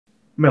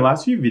In my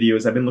last few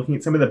videos, I've been looking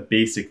at some of the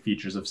basic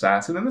features of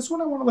Sass, and in this one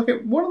I want to look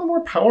at one of the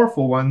more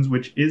powerful ones,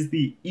 which is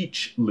the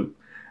each loop,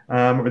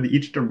 or the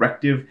each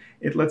directive.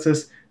 It lets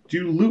us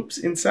do loops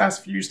in Sass.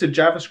 If you're used to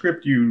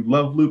JavaScript, you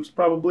love loops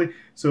probably.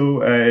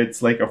 So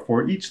it's like a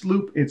for each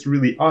loop. It's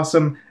really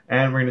awesome,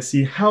 and we're going to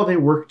see how they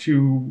work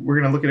we're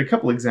going to look at a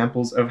couple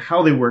examples of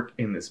how they work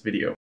in this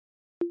video.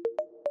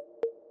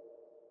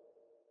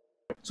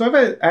 So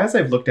as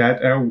I've looked at,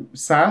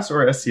 Sass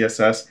or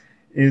SCSS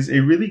is a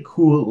really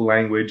cool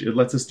language. It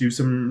lets us do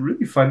some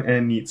really fun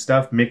and neat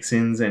stuff,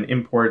 mix-ins and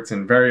imports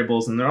and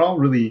variables, and they're all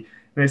really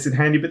nice and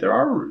handy, but there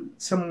are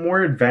some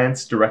more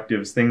advanced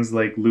directives, things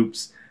like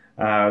loops,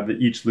 the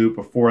each loop,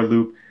 a for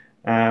loop,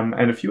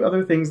 and a few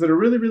other things that are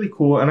really, really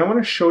cool. And I want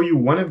to show you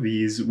one of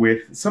these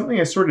with something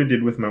I sort of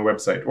did with my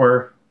website,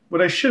 or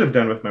what I should have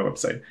done with my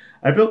website.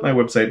 I built my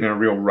website in a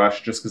real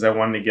rush just because I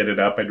wanted to get it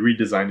up. I'd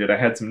redesigned it. I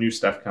had some new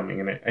stuff coming,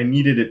 and I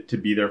needed it to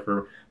be there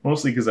for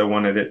mostly because I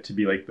wanted it to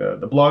be like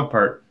the blog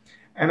part.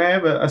 And I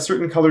have a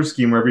certain color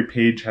scheme where every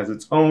page has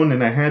its own,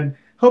 and I had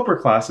helper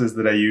classes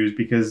that I use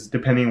because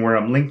depending where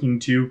I'm linking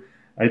to,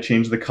 I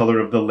change the color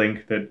of the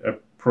link that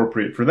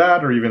appropriate for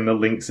that, or even the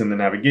links in the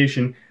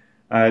navigation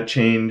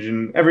change,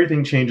 and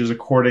everything changes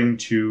according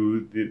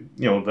to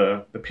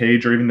the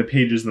page, or even the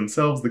pages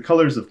themselves. The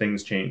colors of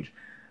things change.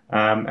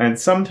 And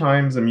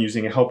sometimes I'm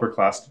using a helper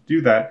class to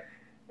do that.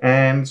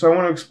 And so I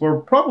want to explore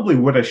probably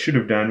what I should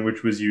have done,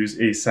 which was use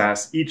a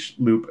Sass each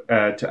loop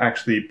to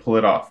actually pull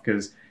it off,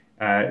 because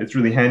it's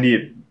really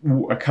handy.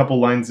 A couple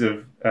lines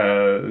of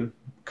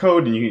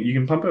code, and you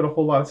can pump out a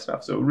whole lot of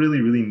stuff. So really,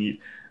 really neat.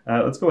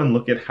 Let's go and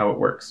look at how it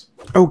works.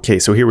 Okay,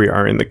 so here we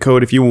are in the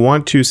code. If you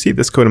want to see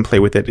this code and play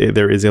with it,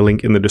 there is a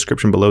link in the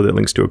description below that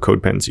links to a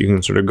code pen, so you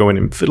can sort of go in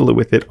and fiddle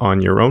with it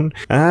on your own.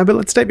 But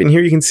let's type in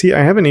here. You can see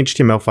I have an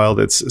HTML file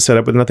that's set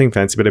up with nothing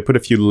fancy, but I put a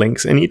few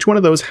links, and each one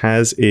of those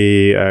has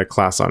a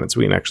class on it, so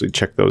we can actually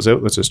check those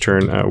out. Let's just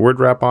turn word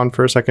wrap on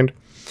for a second.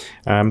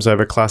 So I have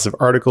a class of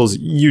articles,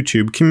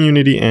 YouTube,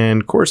 community,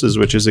 and courses,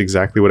 which is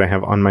exactly what I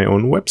have on my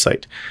own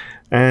website.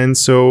 And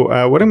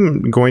so what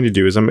I'm going to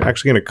do is I'm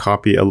actually going to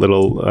copy a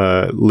little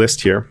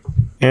list here.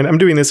 And I'm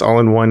doing this all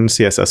in one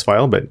CSS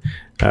file, but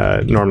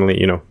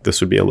normally, this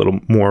would be a little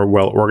more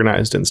well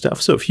organized and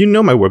stuff. So if you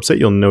know my website,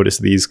 you'll notice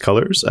these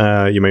colors.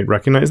 You might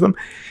recognize them.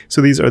 So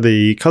these are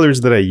the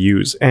colors that I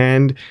use.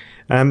 And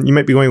you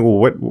might be going,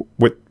 well,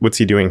 what's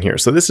he doing here?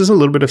 So this is a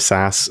little bit of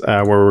Sass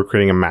where we're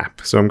creating a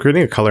map. So I'm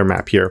creating a color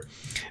map here.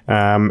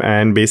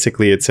 And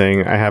basically it's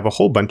saying I have a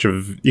whole bunch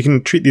of, you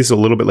can treat these a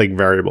little bit like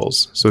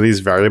variables. So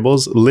these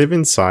variables live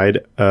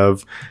inside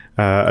of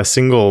a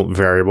single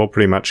variable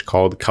pretty much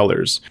called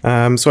colors.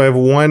 So I have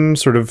one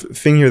sort of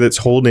thing here that's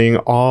holding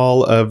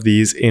all of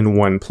these in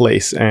one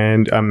place,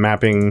 and I'm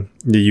mapping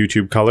the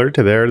YouTube color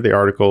to there, the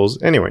articles.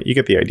 Anyway, you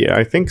get the idea,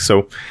 I think.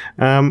 So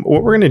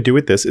what we're going to do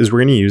with this is we're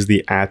going to use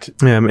the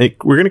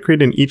we're going to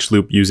create an each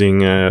loop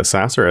using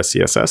Sass or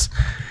SCSS.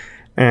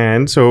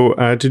 And so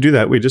to do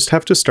that, we just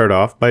have to start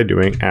off by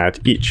doing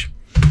 @each.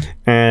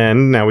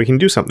 And now we can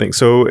do something.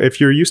 So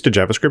if you're used to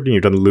JavaScript and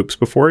you've done loops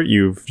before,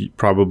 you've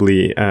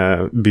probably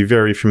be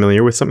very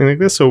familiar with something like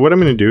this. So what I'm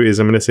going to do is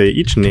I'm going to say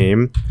each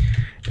name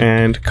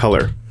and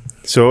color.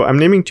 So I'm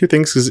naming two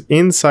things because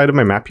inside of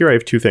my map here, I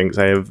have two things.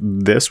 I have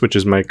this, which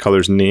is my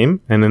color's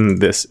name, and then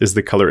this is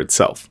the color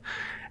itself.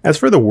 As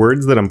for the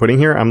words that I'm putting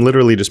here, I'm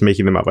literally just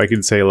making them up. I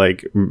could say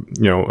like,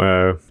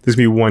 this would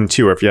be 1,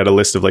 2, or if you had a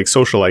list of like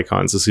social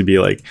icons, this would be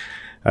like,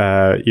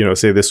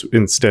 say this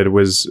instead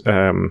was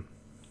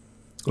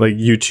like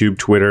YouTube,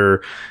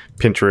 Twitter,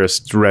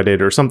 Pinterest,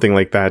 Reddit, or something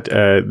like that.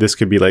 This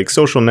could be like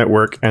social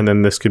network, and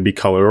then this could be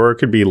color, or it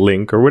could be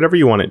link, or whatever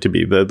you want it to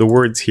be. The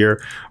words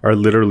here are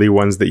literally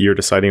ones that you're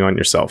deciding on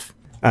yourself.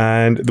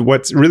 And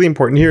what's really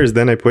important here is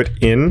then I put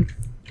in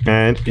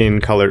and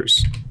in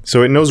colors.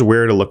 So it knows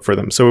where to look for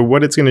them. So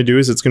what it's going to do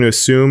is it's going to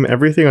assume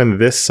everything on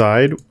this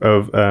side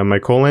of my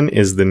colon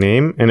is the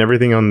name, and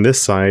everything on this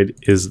side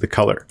is the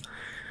color.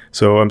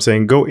 So I'm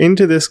saying go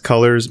into this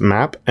colors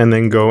map and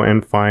then go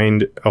and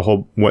find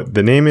what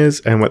the name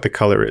is and what the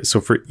color is. So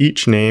for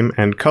each name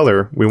and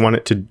color, we want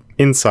it to,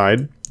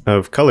 inside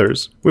of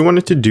colors, we want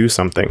it to do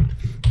something.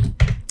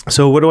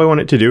 So what do I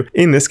want it to do?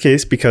 In this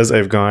case, because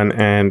I've gone,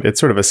 and it's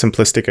sort of a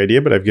simplistic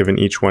idea, but I've given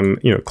each one,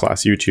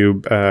 class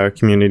YouTube,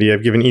 community,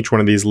 I've given each one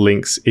of these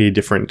links a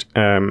different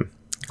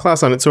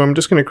class on it. So I'm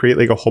just going to create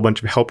like a whole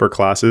bunch of helper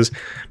classes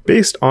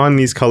based on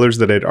these colors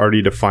that I'd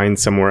already defined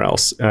somewhere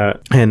else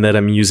and that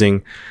I'm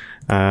using,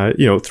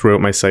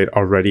 throughout my site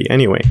already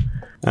anyway.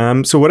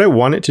 So what I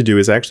want it to do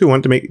is I actually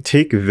want to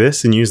take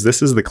this and use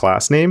this as the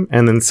class name,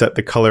 and then set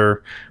the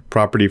color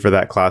property for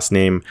that class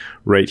name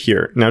right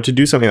here. Now to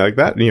do something like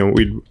that,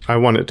 I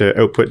want it to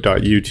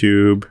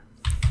output.youtube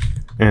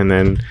and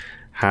then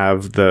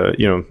have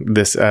the,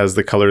 this as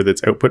the color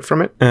that's output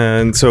from it.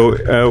 And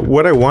so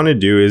what I want to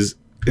do is,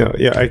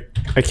 I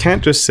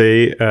can't just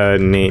say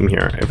name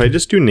here. If I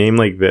just do name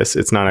like this,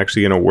 it's not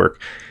actually going to work.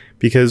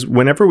 Because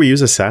whenever we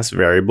use a Sass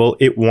variable,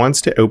 it wants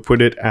to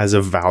output it as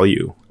a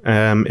value.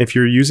 if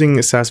you're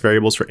using Sass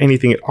variables for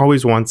anything, it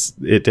always wants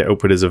it to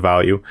output as a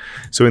value.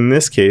 So in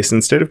this case,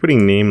 instead of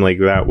putting name like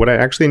that, what I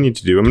actually need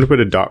to do, I'm going to put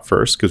a dot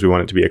first because we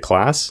want it to be a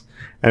class.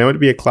 And I want it to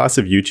be a class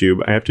of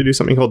YouTube. I have to do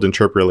something called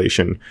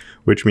Interpolation,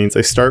 which means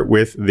I start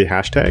with the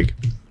hashtag,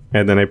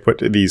 and then I put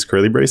these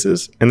curly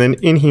braces. And then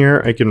in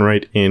here, I can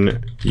write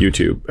in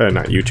YouTube,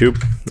 not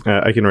YouTube,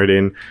 I can write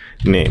in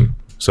name.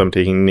 So I'm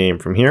taking name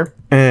from here.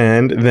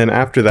 And then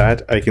after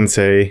that, I can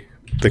say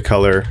the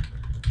color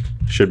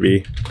should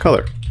be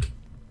color.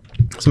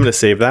 So I'm going to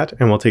save that,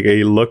 and we'll take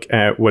a look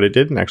at what it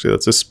did. And actually,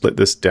 let's just split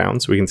this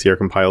down so we can see our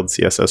compiled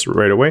CSS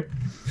right away.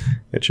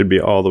 It should be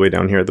all the way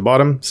down here at the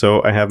bottom.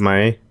 So I have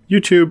my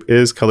YouTube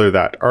is color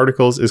that,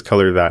 articles is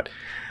color that.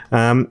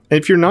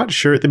 If you're not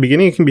sure at the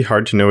beginning, it can be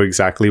hard to know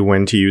exactly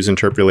when to use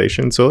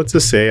interpolation. So let's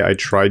just say I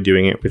tried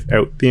doing it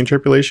without the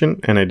interpolation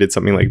and I did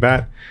something like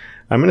that.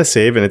 I'm going to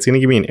save, and it's going to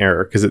give me an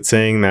error because it's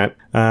saying that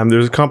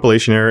there's a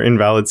compilation error,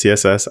 invalid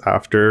CSS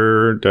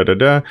after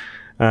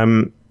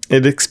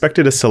it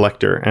expected a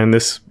selector, and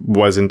this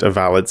wasn't a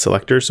valid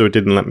selector, so it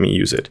didn't let me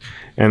use it.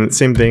 And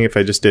same thing if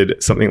I just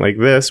did something like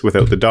this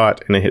without the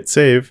dot and I hit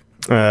save.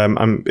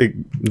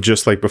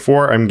 Just like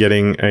before, I'm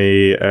getting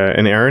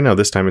an error. Now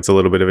this time it's a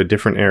little bit of a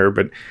different error,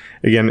 but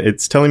again,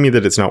 it's telling me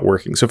that it's not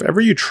working. So if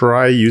ever you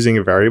try using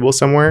a variable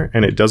somewhere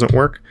and it doesn't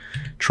work,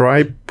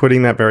 try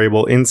putting that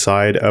variable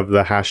inside of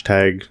the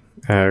hashtag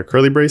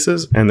curly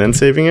braces and then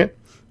saving it,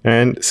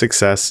 and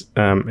success,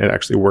 it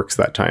actually works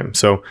that time.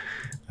 So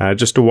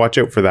just to watch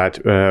out for that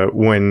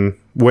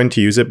when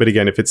to use it. But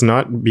again, if it's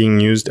not being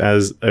used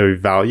as a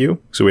value,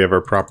 so we have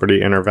our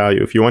property and our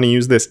value. If you want to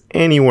use this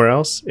anywhere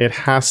else, it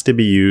has to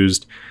be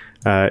used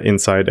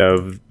inside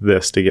of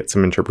this to get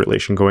some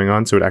interpolation going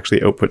on, so it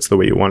actually outputs the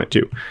way you want it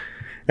to.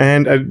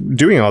 And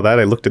doing all that,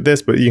 I looked at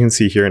this, but you can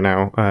see here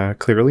now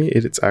clearly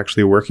it's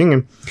actually working.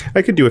 And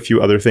I could do a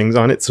few other things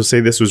on it. So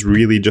say this was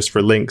really just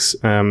for links,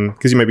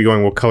 because you might be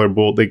going, well, color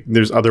bold. Like,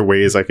 there's other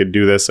ways I could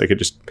do this. I could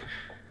just,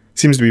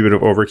 seems to be a bit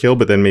of overkill,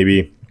 but then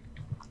maybe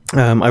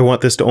I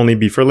want this to only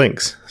be for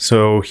links.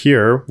 So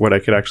here, what I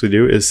could actually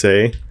do is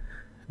say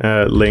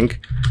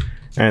link,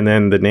 and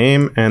then the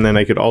name, and then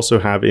I could also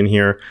have in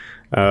here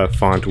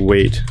font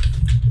weight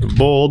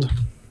bold,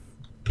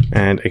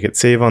 and I could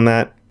save on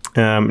that.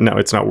 Now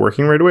it's not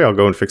working right away. I'll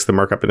go and fix the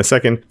markup in a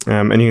second.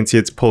 And you can see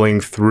it's pulling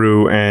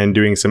through and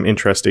doing some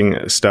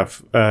interesting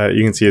stuff.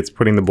 You can see it's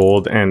putting the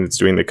bold and it's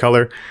doing the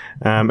color.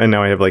 And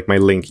now I have like my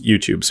link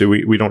YouTube. So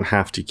we don't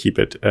have to keep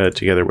it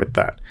together with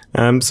that.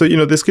 So, you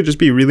know, this could just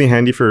be really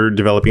handy for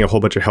developing a whole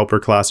bunch of helper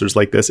classes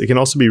like this. It can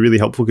also be really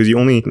helpful because you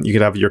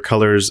could have your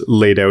colors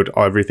laid out,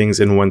 everything's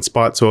in one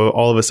spot. So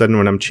all of a sudden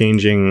when I'm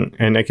changing,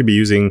 and I could be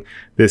using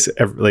this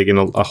like in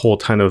a whole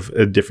ton of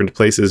different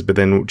places, but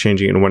then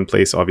changing it in one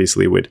place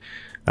obviously would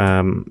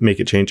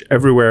make it change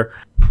everywhere.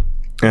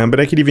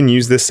 But I could even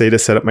use this, say, to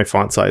set up my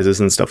font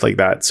sizes and stuff like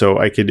that. So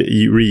I could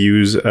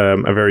reuse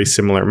a very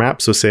similar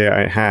map. So say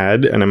I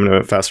had, and I'm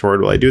going to fast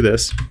forward while I do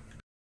this.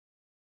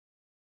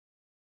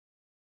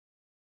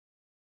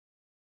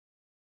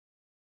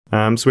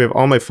 So we have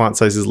all my font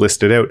sizes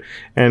listed out,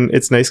 and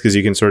it's nice because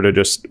you can sort of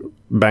just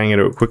bang it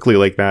out quickly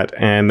like that.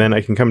 And then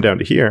I can come down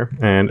to here,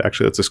 and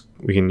actually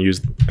we can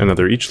use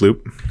another each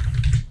loop.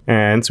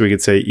 And so we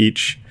could say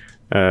each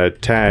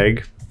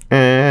tag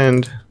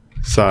and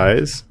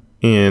size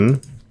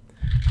in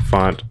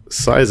font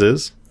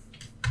sizes.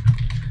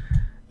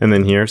 And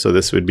then here, so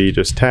this would be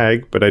just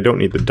tag, but I don't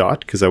need the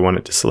dot because I want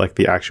it to select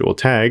the actual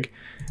tag.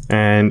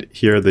 And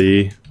here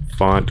the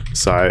font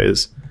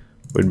size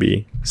would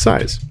be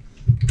size.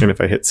 And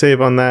if I hit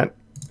save on that,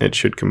 it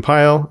should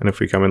compile. And if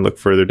we come and look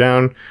further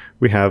down,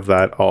 we have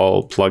that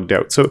all plugged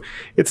out. So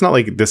it's not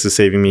like this is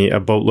saving me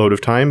a boatload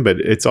of time, but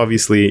it's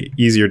obviously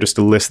easier just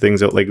to list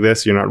things out like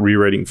this. You're not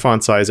rewriting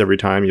font size every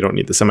time. You don't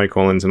need the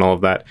semicolons and all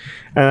of that.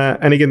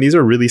 And again, these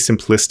are really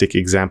simplistic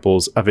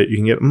examples of it. You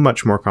can get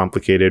much more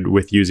complicated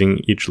with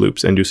using each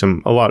loops and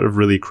do a lot of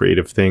really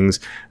creative things.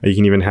 You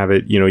can even have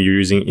it, you know, you're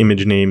using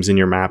image names in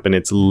your map and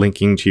it's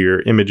linking to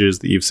your images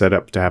that you've set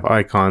up to have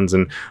icons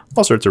and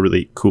all sorts of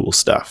really cool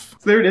stuff.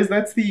 So there it is.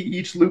 That's the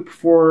each loop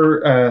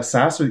for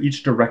Sass, or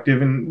each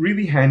directive, and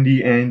really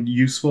handy and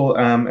useful.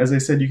 As I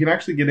said, you can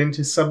actually get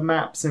into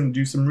submaps and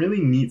do some really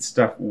neat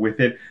stuff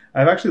with it.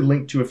 I've actually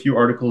linked to a few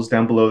articles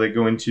down below that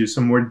go into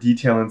some more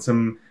detail and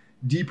some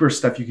deeper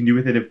stuff you can do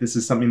with it if this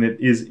is something that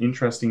is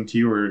interesting to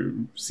you or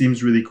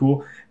seems really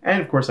cool.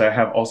 And of course, I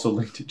have also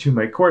linked to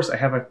my course. I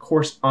have a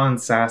course on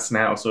Sass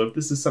now. So if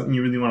this is something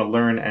you really want to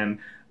learn and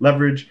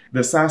leverage,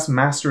 the Sass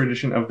Master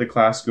Edition of the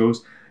class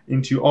goes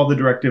into all the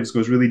directives,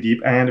 goes really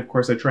deep, and of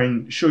course I try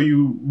and show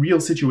you real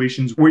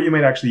situations where you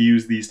might actually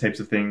use these types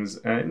of things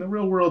in the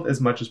real world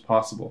as much as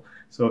possible.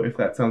 So if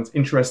that sounds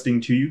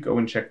interesting to you, go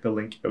and check the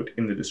link out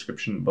in the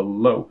description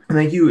below. And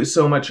thank you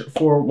so much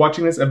for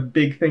watching this. A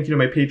big thank you to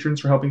my patrons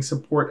for helping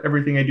support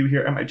everything I do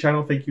here at my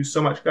channel. Thank you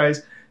so much,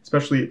 guys.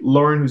 Especially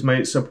Lauren, who's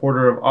my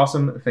supporter of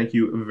awesome. Thank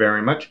you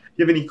very much. If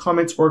you have any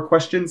comments or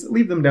questions,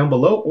 leave them down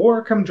below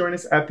or come join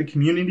us at the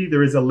community.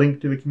 There is a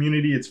link to the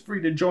community. It's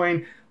free to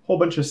join. whole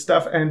bunch of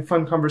stuff and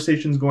fun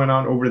conversations going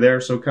on over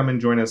there, so come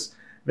and join us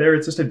there.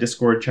 It's just a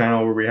Discord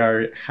channel where we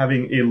are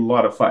having a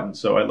lot of fun,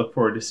 so I look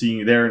forward to seeing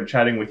you there and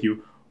chatting with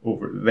you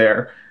over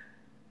there.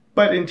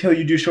 But until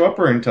you do show up,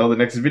 or until the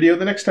next video,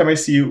 the next time I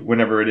see you,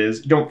 whenever it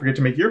is, don't forget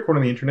to make your code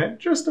on the internet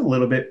just a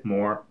little bit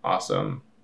more awesome.